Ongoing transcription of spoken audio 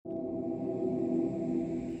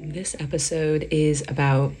This episode is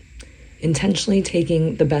about intentionally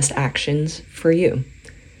taking the best actions for you.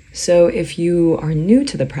 So, if you are new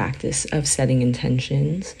to the practice of setting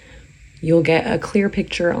intentions, you'll get a clear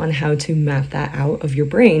picture on how to map that out of your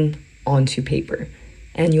brain onto paper,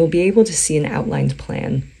 and you'll be able to see an outlined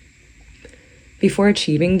plan. Before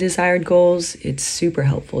achieving desired goals, it's super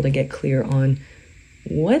helpful to get clear on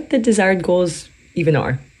what the desired goals even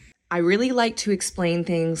are. I really like to explain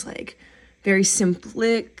things like very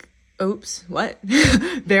simplistically.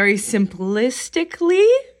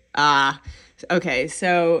 Okay,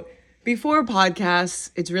 so before podcasts,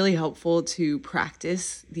 it's really helpful to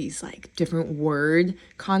practice these like different word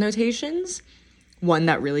connotations. One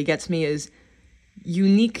that really gets me is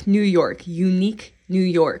unique New York.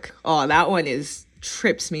 Oh, that one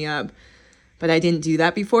trips me up, but I didn't do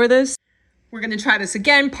that before this. We're going to try this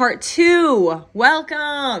again, part 2.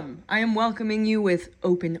 Welcome. I am welcoming you with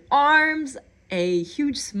open arms, a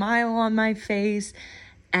huge smile on my face,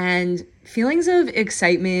 and feelings of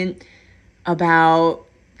excitement about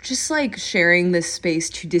just like sharing this space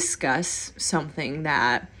to discuss something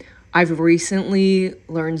that I've recently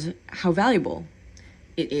learned how valuable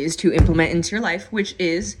it is to implement into your life, which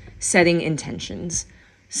is setting intentions.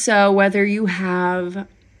 So whether you have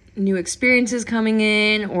new experiences coming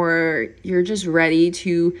in or you're just ready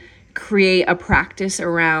to create a practice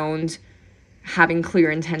around having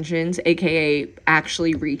clear intentions, aka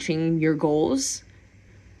actually reaching your goals,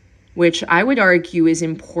 which I would argue is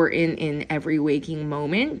important in every waking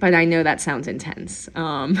moment, but I know that sounds intense.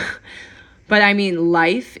 But I mean,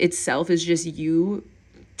 life itself is just you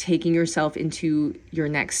taking yourself into your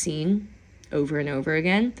next scene over and over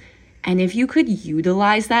again. And if you could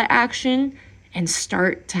utilize that action and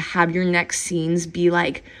start to have your next scenes be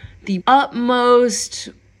like the utmost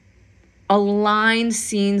aligned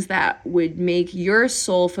scenes that would make your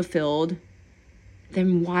soul fulfilled,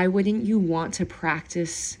 then why wouldn't you want to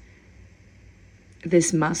practice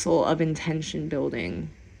this muscle of intention building?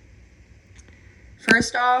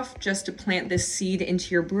 First off, just to plant this seed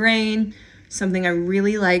into your brain, something I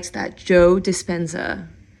really liked that Joe Dispenza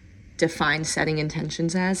defined setting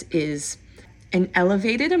intentions as is an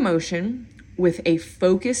elevated emotion with a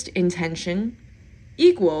focused intention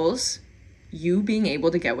equals you being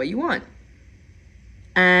able to get what you want.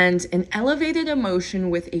 And an elevated emotion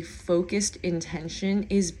with a focused intention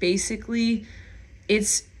is basically,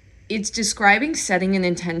 it's describing setting an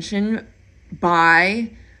intention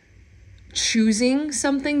by choosing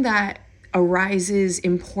something that arises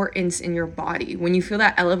importance in your body. When you feel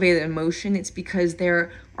that elevated emotion, it's because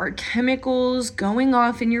there are chemicals going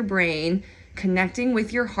off in your brain, connecting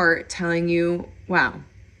with your heart, telling you, wow,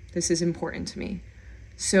 this is important to me.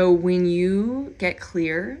 So when you get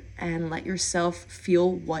clear and let yourself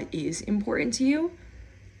feel what is important to you,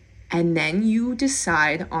 and then you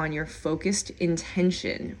decide on your focused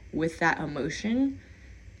intention with that emotion,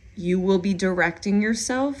 you will be directing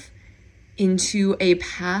yourself into a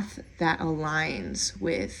path that aligns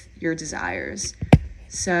with your desires.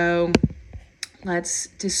 So let's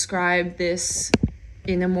describe this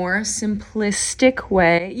in a more simplistic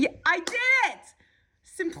way. Yeah, I did it!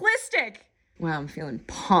 Simplistic! Wow, I'm feeling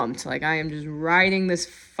pumped. Like I am just riding this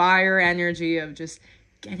fire energy of just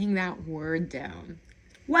getting that word down.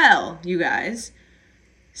 Well, you guys,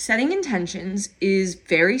 setting intentions is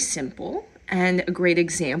very simple, and a great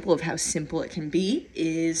example of how simple it can be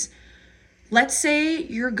is, let's say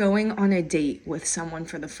you're going on a date with someone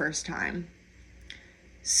for the first time.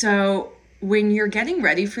 So when you're getting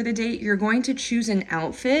ready for the date, you're going to choose an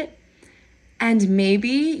outfit, and maybe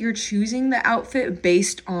you're choosing the outfit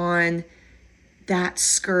based on that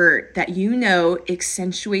skirt that you know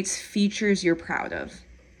accentuates features you're proud of.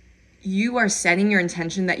 You are setting your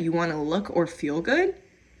intention that you want to look or feel good,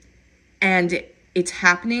 and it's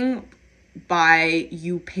happening by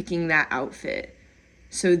you picking that outfit.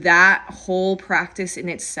 So that whole practice in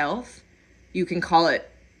itself, you can call it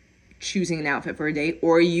choosing an outfit for a date,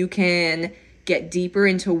 or you can get deeper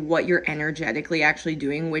into what you're energetically actually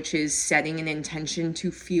doing, which is setting an intention to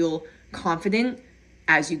feel confident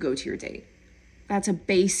as you go to your date. That's a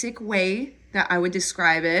basic way that I would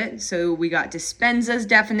describe it. So we got Dispenza's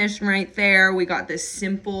definition right there. We got this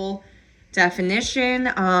simple definition.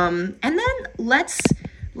 And then let's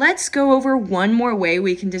go over one more way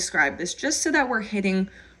we can describe this, just so that we're hitting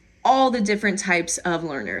all the different types of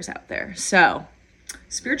learners out there. So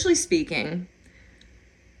spiritually speaking,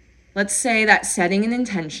 let's say that setting an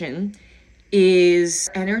intention is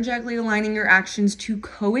energetically aligning your actions to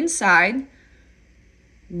coincide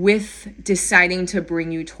with deciding to bring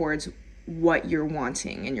you towards what you're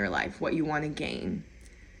wanting in your life, what you want to gain.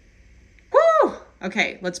 Woo!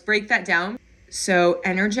 Okay, let's break that down. So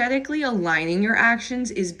energetically aligning your actions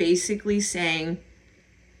is basically saying,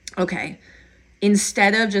 okay,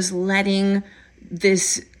 instead of just letting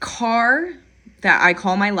this car that I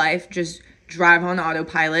call my life just drive on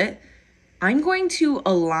autopilot, I'm going to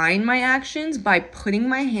align my actions by putting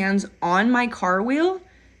my hands on my car wheel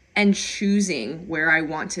and choosing where I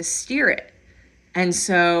want to steer it. And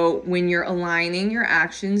so when you're aligning your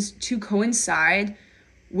actions to coincide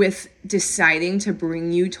with deciding to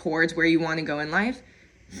bring you towards where you want to go in life,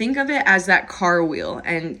 think of it as that car wheel.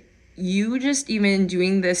 And you just even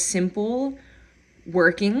doing this simple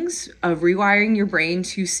workings of rewiring your brain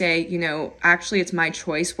to say, actually it's my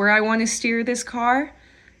choice where I want to steer this car.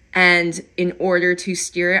 And in order to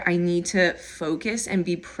steer it, I need to focus and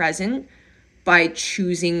be present by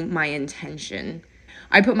choosing my intention.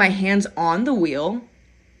 I put my hands on the wheel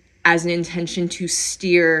as an intention to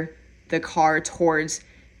steer the car towards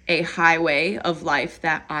a highway of life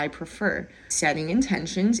that I prefer. Setting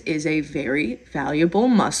intentions is a very valuable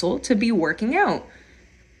muscle to be working out.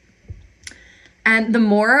 And the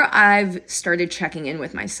more I've started checking in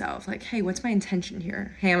with myself, like, hey, what's my intention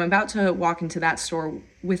here? Hey, I'm about to walk into that store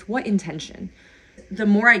with what intention? The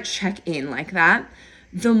more I check in like that,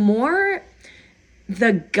 the more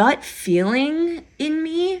the gut feeling in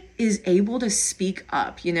me is able to speak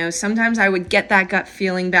up. Sometimes I would get that gut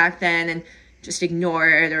feeling back then and just ignore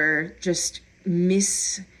it or just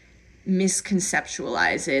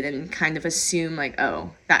misconceptualize it and kind of assume like,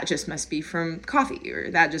 oh, that just must be from coffee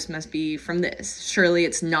or that just must be from this. Surely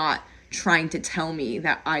it's not trying to tell me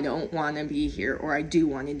that I don't want to be here or I do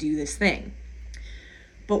want to do this thing.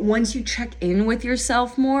 But once you check in with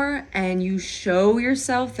yourself more and you show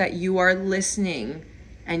yourself that you are listening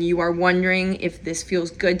and you are wondering if this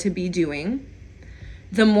feels good to be doing,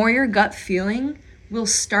 the more your gut feeling will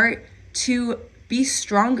start to be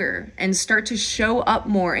stronger and start to show up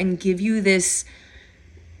more and give you this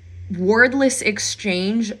wordless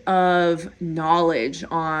exchange of knowledge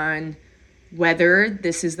on whether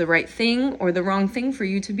this is the right thing or the wrong thing for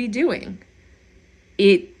you to be doing.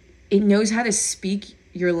 It knows how to speak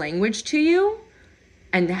your language to you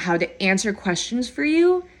and how to answer questions for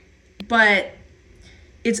you, but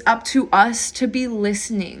it's up to us to be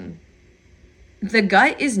listening. The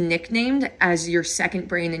gut is nicknamed as your second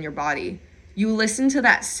brain in your body. You listen to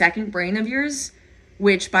that second brain of yours,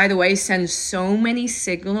 which, by the way, sends so many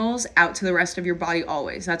signals out to the rest of your body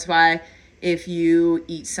always. That's why if you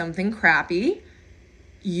eat something crappy,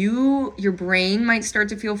 your brain might start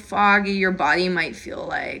to feel foggy, your body might feel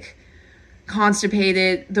like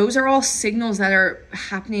constipated. Those are all signals that are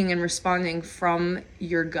happening and responding from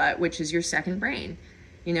your gut, which is your second brain.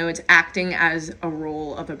 It's acting as a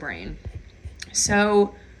role of a brain.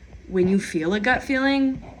 So when you feel a gut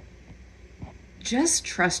feeling, just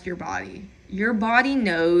trust your body. Your body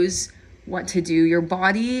knows what to do. Your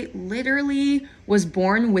body literally was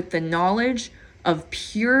born with the knowledge of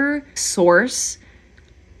pure source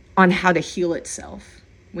on how to heal itself.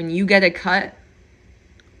 When you get a cut,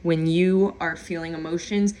 when you are feeling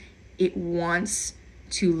emotions, it wants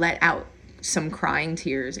to let out some crying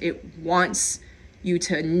tears. It wants you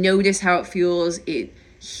to notice how it feels. It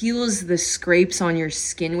heals the scrapes on your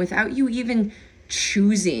skin without you even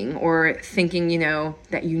choosing or thinking,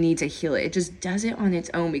 that you need to heal it. It just does it on its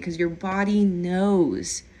own because your body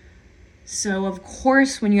knows. So of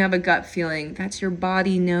course, when you have a gut feeling, that's your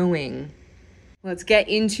body knowing. Let's get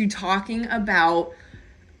into talking about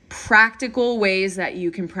practical ways that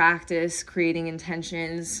you can practice creating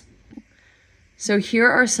intentions. So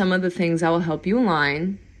here are some of the things that will help you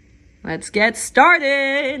align. Let's get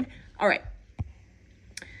started. All right.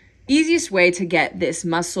 Easiest way to get this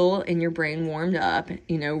muscle in your brain warmed up,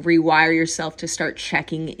 rewire yourself to start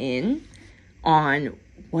checking in on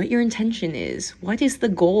what your intention is. What is the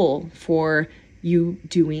goal for you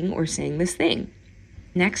doing or saying this thing?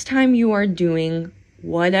 Next time you are doing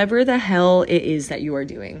whatever the hell it is that you are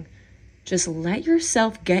doing, just let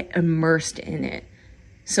yourself get immersed in it.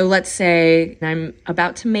 So let's say I'm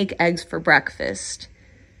about to make eggs for breakfast.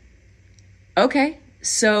 Okay.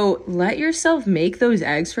 So let yourself make those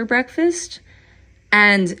eggs for breakfast,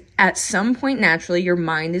 and at some point, naturally, your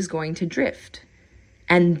mind is going to drift.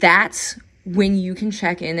 And that's when you can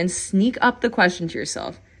check in and sneak up the question to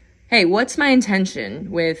yourself. Hey, what's my intention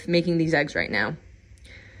with making these eggs right now?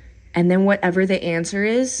 And then whatever the answer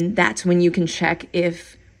is, that's when you can check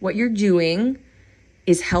if what you're doing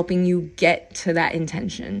is helping you get to that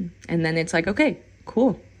intention. And then it's like, okay,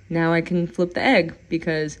 cool. Now I can flip the egg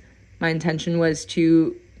because my intention was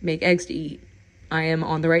to make eggs to eat. I am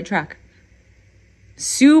on the right track.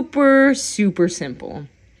 Super, super simple.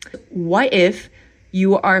 What if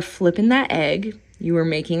you are flipping that egg, you are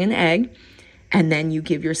making an egg, And then you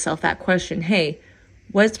give yourself that question, hey,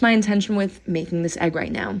 what's my intention with making this egg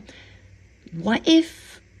right now? What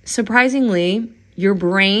if, surprisingly, your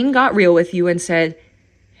brain got real with you and said,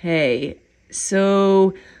 hey,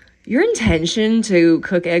 so your intention to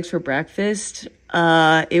cook eggs for breakfast,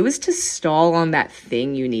 it was to stall on that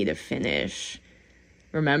thing you need to finish.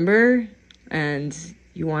 Remember? And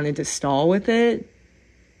you wanted to stall with it.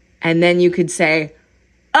 And then you could say,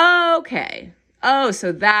 okay. Oh,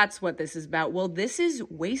 so that's what this is about. Well, this is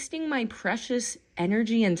wasting my precious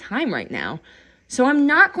energy and time right now. So I'm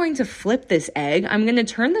not going to flip this egg. I'm going to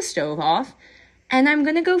turn the stove off and I'm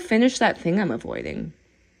going to go finish that thing I'm avoiding.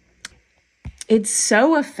 It's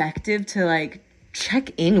so effective to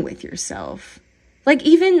check in with yourself.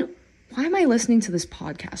 Even, why am I listening to this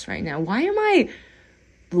podcast right now? Why am I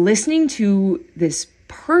listening to this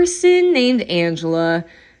person named Angela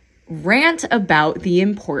rant about the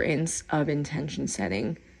importance of intention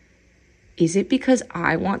setting? Is it because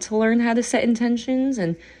I want to learn how to set intentions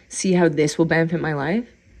and see how this will benefit my life?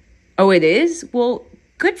 Oh, it is? Well,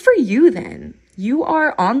 good for you then. You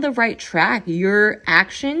are on the right track. Your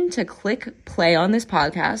action to click play on this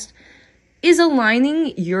podcast is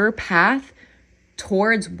aligning your path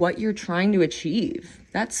towards what you're trying to achieve.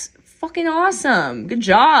 That's fucking awesome. Good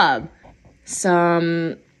job.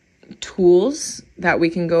 Some tools that we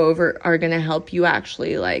can go over are going to help you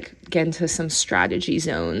actually get into some strategy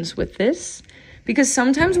zones with this, because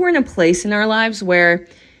sometimes we're in a place in our lives where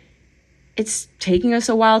it's taking us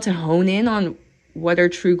a while to hone in on what our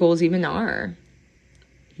true goals even are.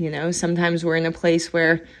 Sometimes we're in a place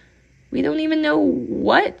where we don't even know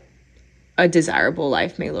what a desirable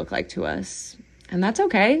life may look like to us. And that's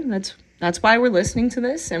okay. That's why we're listening to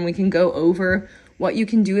this, and we can go over what you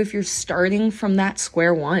can do if you're starting from that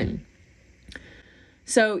square one.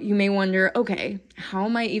 So you may wonder, okay, how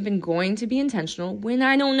am I even going to be intentional when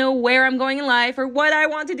I don't know where I'm going in life or what I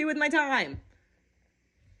want to do with my time?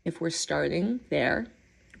 If we're starting there,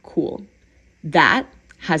 cool. That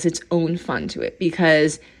has its own fun to it,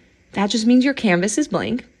 because that just means your canvas is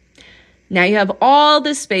blank. Now you have all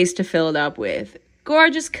this space to fill it up with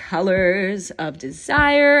gorgeous colors of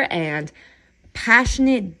desire and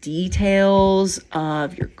passionate details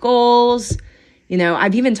of your goals.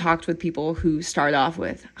 I've even talked with people who start off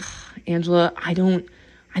with, Angela, I don't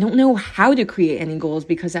know how to create any goals,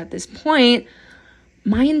 because at this point,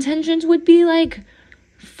 my intentions would be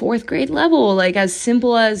 4th grade level, as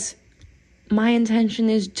simple as my intention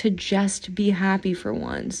is to just be happy for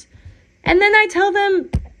once. And then I tell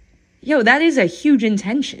them, that is a huge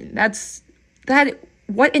intention.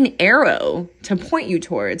 What an arrow to point you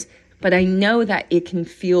towards. But I know that it can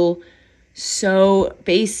feel so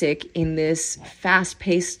basic in this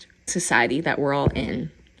fast-paced society that we're all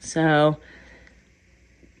in. So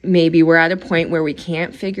maybe we're at a point where we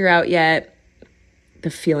can't figure out yet the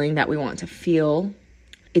feeling that we want to feel.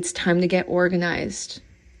 It's time to get organized.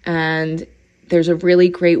 And there's a really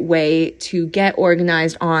great way to get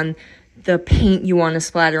organized on the paint you want to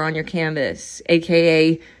splatter on your canvas,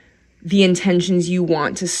 aka the intentions you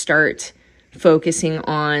want to start focusing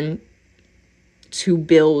on to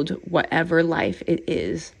build whatever life it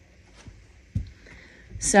is.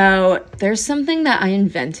 So there's something that I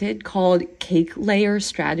invented called cake layer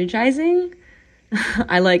strategizing.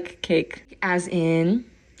 I like cake as in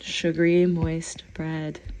sugary, moist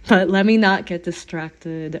bread. But let me not get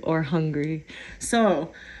distracted or hungry.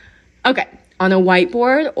 So, okay, on a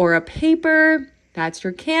whiteboard or a paper, that's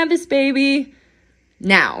your canvas, baby.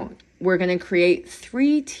 Now, we're going to create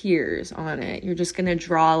 3 tiers on it. You're just going to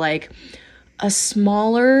draw a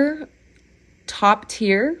smaller top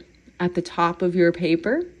tier at the top of your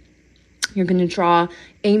paper. You're going to draw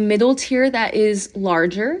a middle tier that is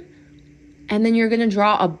larger. And then you're going to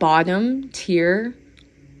draw a bottom tier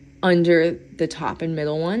under the top and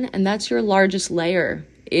middle one. And that's your largest layer.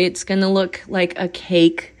 It's going to look like a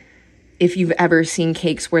cake. If you've ever seen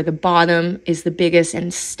cakes where the bottom is the biggest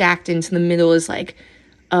and stacked into the middle is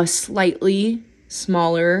a slightly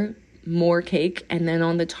smaller, more cake. And then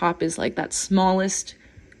on the top is that smallest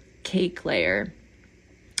cake layer.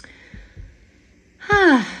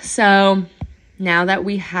 So now that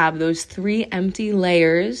we have those 3 empty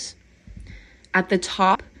layers at the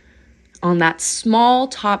top, on that small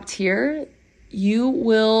top tier, you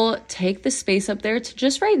will take the space up there to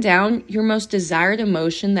just write down your most desired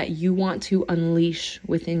emotion that you want to unleash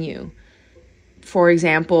within you. For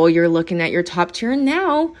example, you're looking at your top tier and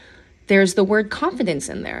now there's the word confidence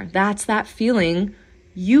in there. That's that feeling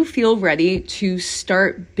you feel ready to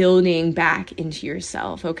start building back into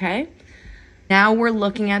yourself, okay? Now we're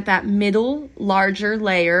looking at that middle, larger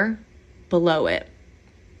layer below it.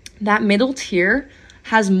 That middle tier,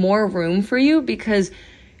 has more room for you because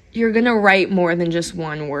you're going to write more than just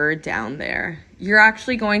one word down there. You're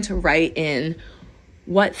actually going to write in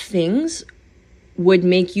what things would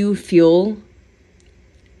make you feel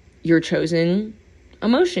your chosen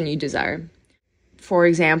emotion you desire. For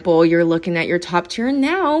example, you're looking at your top tier and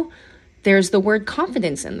now there's the word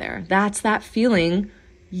confidence in there. That's that feeling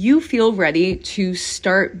you feel ready to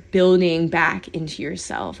start building back into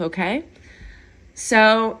yourself, okay?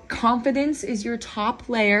 So confidence is your top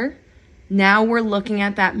layer. Now we're looking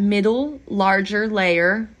at that middle, larger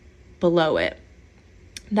layer below it.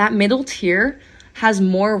 That middle tier has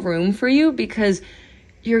more room for you because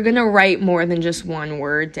you're going to write more than just one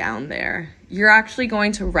word down there. You're actually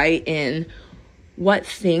going to write in what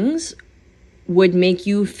things would make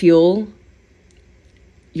you feel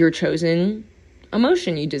your chosen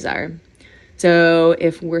emotion you desire. So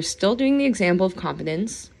if we're still doing the example of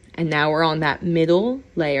confidence, and now we're on that middle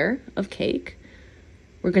layer of cake,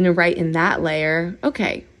 we're going to write in that layer,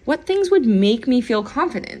 okay, what things would make me feel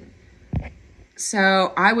confident?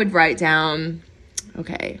 So I would write down,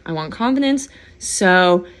 okay, I want confidence.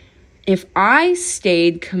 So if I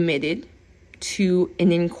stayed committed to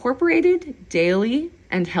an incorporated daily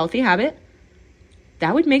and healthy habit,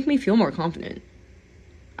 that would make me feel more confident.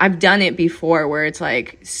 I've done it before where it's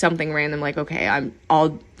like something random, like, okay,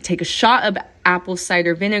 I'll take a shot of apple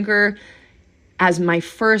cider vinegar as my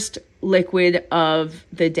first liquid of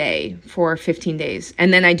the day for 15 days.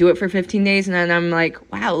 And then I do it for 15 days and then I'm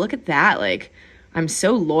like, wow, look at that. Like, I'm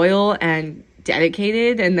so loyal and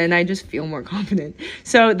dedicated, and then I just feel more confident.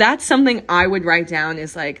 So that's something I would write down,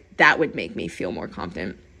 is like, that would make me feel more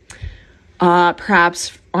confident.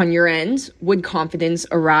 Perhaps on your end, would confidence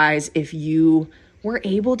arise if you were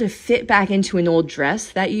able to fit back into an old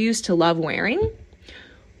dress that you used to love wearing?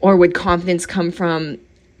 Or would confidence come from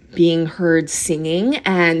being heard singing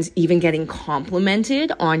and even getting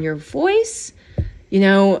complimented on your voice? You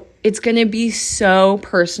know, it's going to be so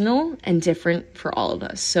personal and different for all of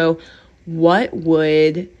us. So what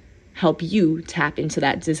would help you tap into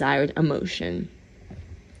that desired emotion?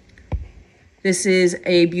 This is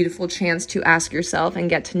a beautiful chance to ask yourself and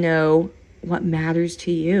get to know what matters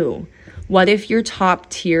to you. What if your top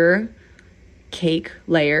tier cake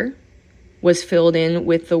layer was filled in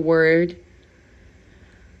with the word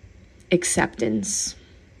acceptance?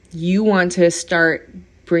 You want to start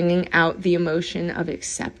bringing out the emotion of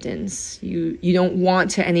acceptance. You don't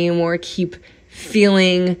want to anymore keep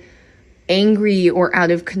feeling angry or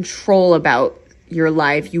out of control about your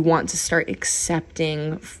life. You want to start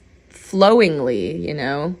accepting flowingly, you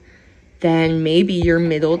know. Then maybe your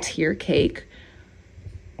middle tier cake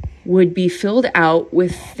would be filled out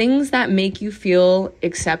with things that make you feel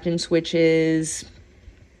acceptance, which is,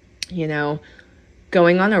 you know,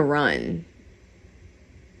 going on a run.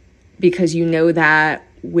 Because you know that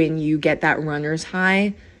when you get that runner's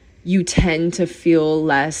high, you tend to feel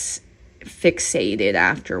less fixated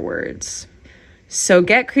afterwards. So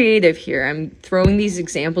get creative here. I'm throwing these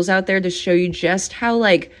examples out there to show you just how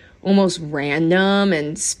like almost random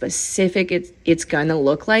and specific it's gonna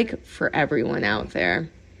look like for everyone out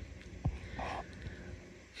there.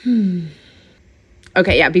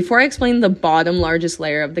 Okay, yeah, before I explain the bottom largest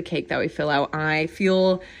layer of the cake that we fill out, I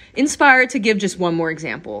feel inspired to give just one more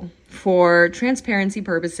example for transparency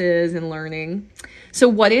purposes and learning. So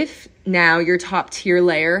what if now your top tier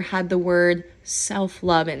layer had the word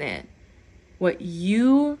self-love in it? What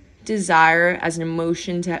you desire as an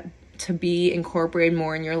emotion to be incorporated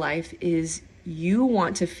more in your life is you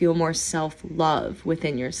want to feel more self-love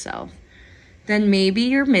within yourself. Then maybe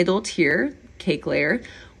your middle tier cake layer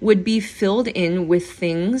would be filled in with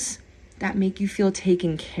things that make you feel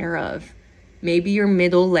taken care of. Maybe your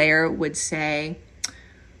middle layer would say,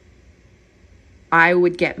 I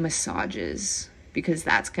would get massages because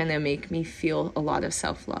that's going to make me feel a lot of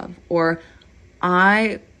self-love. Or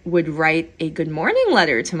I would write a good morning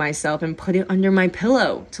letter to myself and put it under my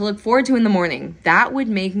pillow to look forward to in the morning. That would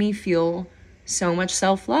make me feel so much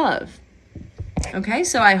self-love. Okay,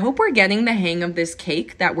 so I hope we're getting the hang of this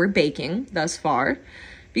cake that we're baking thus far,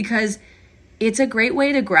 because it's a great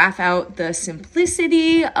way to graph out the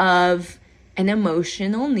simplicity of an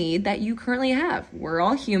emotional need that you currently have. We're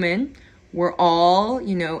all human. We're all,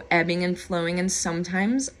 ebbing and flowing, and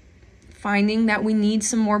sometimes finding that we need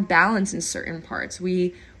some more balance in certain parts.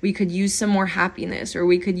 We could use some more happiness, or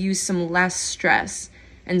we could use some less stress.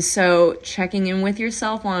 And so checking in with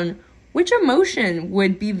yourself on which emotion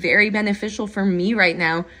would be very beneficial for me right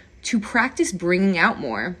now to practice bringing out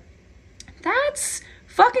more. That's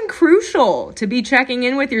fucking crucial to be checking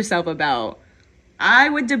in with yourself about. I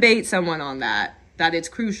would debate someone on that it's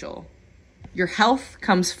crucial. Your health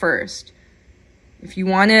comes first. If you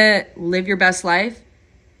want to live your best life,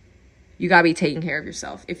 you got to be taking care of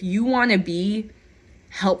yourself. If you want to be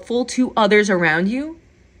helpful to others around you,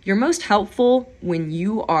 you're most helpful when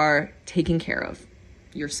you are taking care of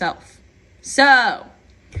yourself. So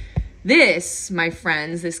this, my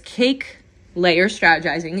friends, this cake layer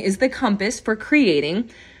strategizing is the compass for creating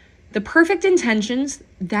the perfect intentions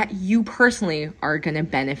that you personally are going to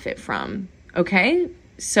benefit from. Okay?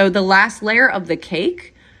 So the last layer of the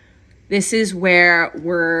cake, this is where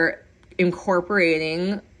we're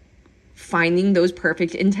incorporating finding those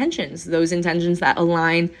perfect intentions, those intentions that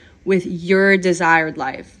align with your desired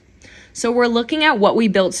life. So we're looking at what we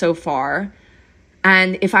built so far.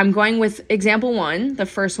 And if I'm going with example 1, the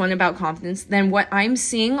first one about confidence, then what I'm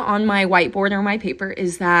seeing on my whiteboard or my paper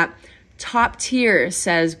is that top tier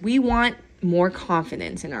says we want more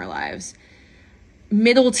confidence in our lives.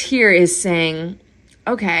 Middle tier is saying,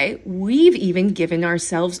 okay, we've even given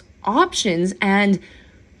ourselves options and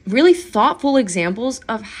really thoughtful examples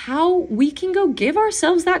of how we can go give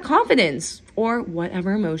ourselves that confidence, or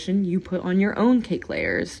whatever emotion you put on your own cake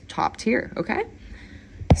layers, top tier, okay?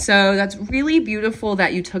 So that's really beautiful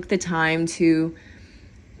that you took the time to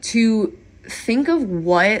think of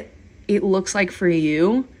what it looks like for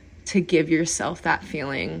you to give yourself that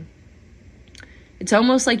feeling. It's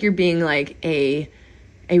almost like you're being like a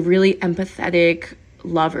really empathetic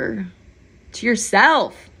lover to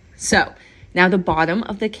yourself. So now the bottom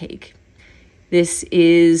of the cake. This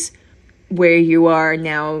is where you are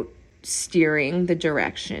now steering the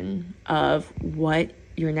direction of what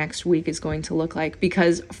your next week is going to look like.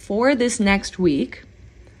 Because for this next week,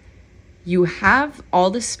 you have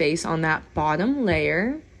all the space on that bottom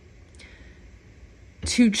layer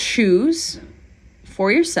to choose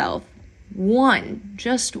for yourself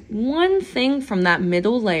just one thing from that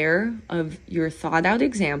middle layer of your thought out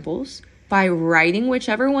examples by writing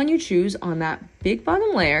whichever one you choose on that big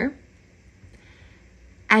bottom layer.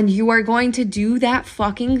 And you are going to do that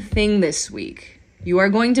fucking thing this week. You are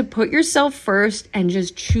going to put yourself first and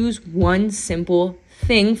just choose one simple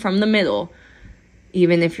thing from the middle.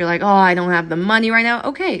 Even if you're like, oh, I don't have the money right now.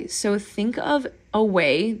 Okay, so think of a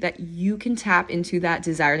way that you can tap into that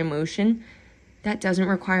desired emotion that doesn't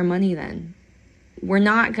require money then. We're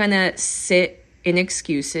not going to sit in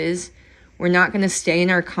excuses. We're not going to stay in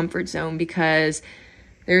our comfort zone, because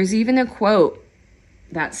there's even a quote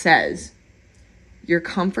that says, your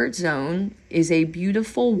comfort zone is a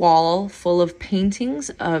beautiful wall full of paintings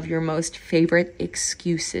of your most favorite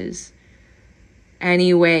excuses.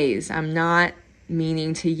 Anyways, I'm not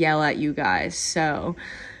meaning to yell at you guys. So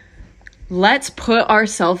let's put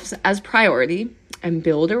ourselves as priority and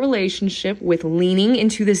build a relationship with leaning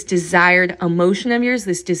into this desired emotion of yours,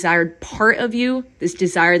 this desired part of you, this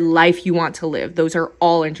desired life you want to live. Those are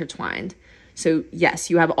all intertwined. So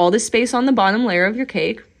yes, you have all this space on the bottom layer of your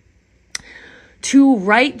cake to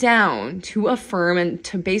write down, to affirm, and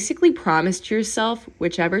to basically promise to yourself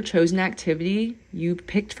whichever chosen activity you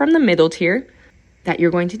picked from the middle tier that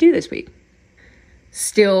you're going to do this week.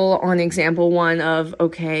 Still on example 1 of,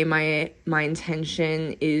 okay, my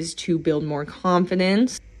intention is to build more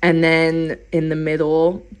confidence. And then in the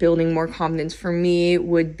middle, building more confidence for me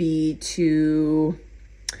would be to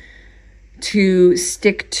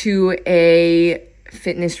stick to a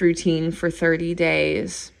fitness routine for 30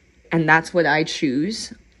 days. And that's what I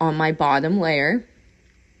choose on my bottom layer.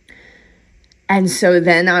 And so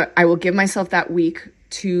then I will give myself that week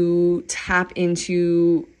to tap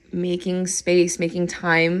into making space, making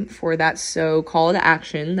time for that so-called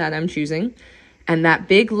action that I'm choosing. And that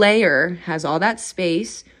big layer has all that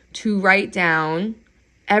space to write down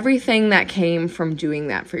everything that came from doing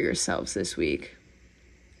that for yourselves this week.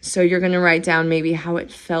 So you're going to write down maybe how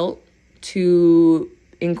it felt to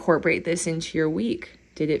incorporate this into your week.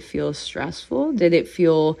 Did it feel stressful? Did it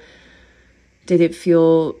feel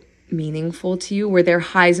meaningful to you? Were there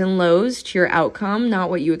highs and lows to your outcome, not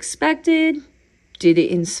what you expected? Did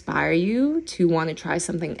it inspire you to want to try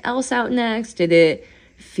something else out next? Did it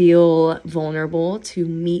feel vulnerable to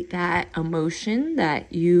meet that emotion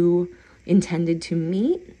that you intended to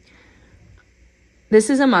meet?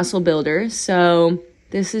 This is a muscle builder, so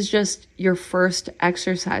this is just your first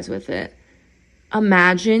exercise with it.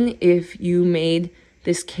 Imagine if you made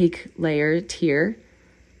this cake layer tier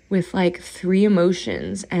with like 3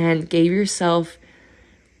 emotions and gave yourself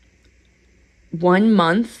 1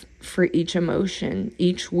 month for each emotion,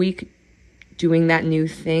 each week doing that new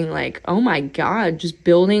thing. Like, oh my God, just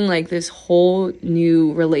building like this whole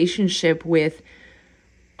new relationship with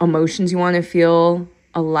emotions you want to feel,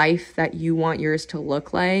 a life that you want yours to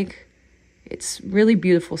look like. It's really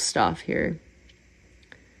beautiful stuff here.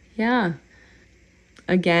 Yeah.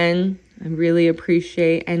 Again, I really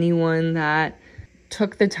appreciate anyone that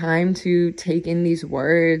took the time to take in these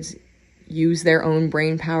words, use their own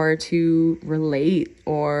brain power to relate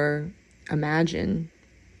or imagine,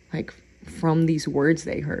 like, from these words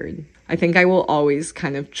they heard. I think I will always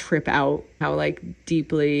kind of trip out how, like,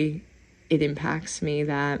 deeply it impacts me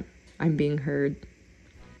that I'm being heard.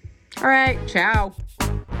 All right, ciao.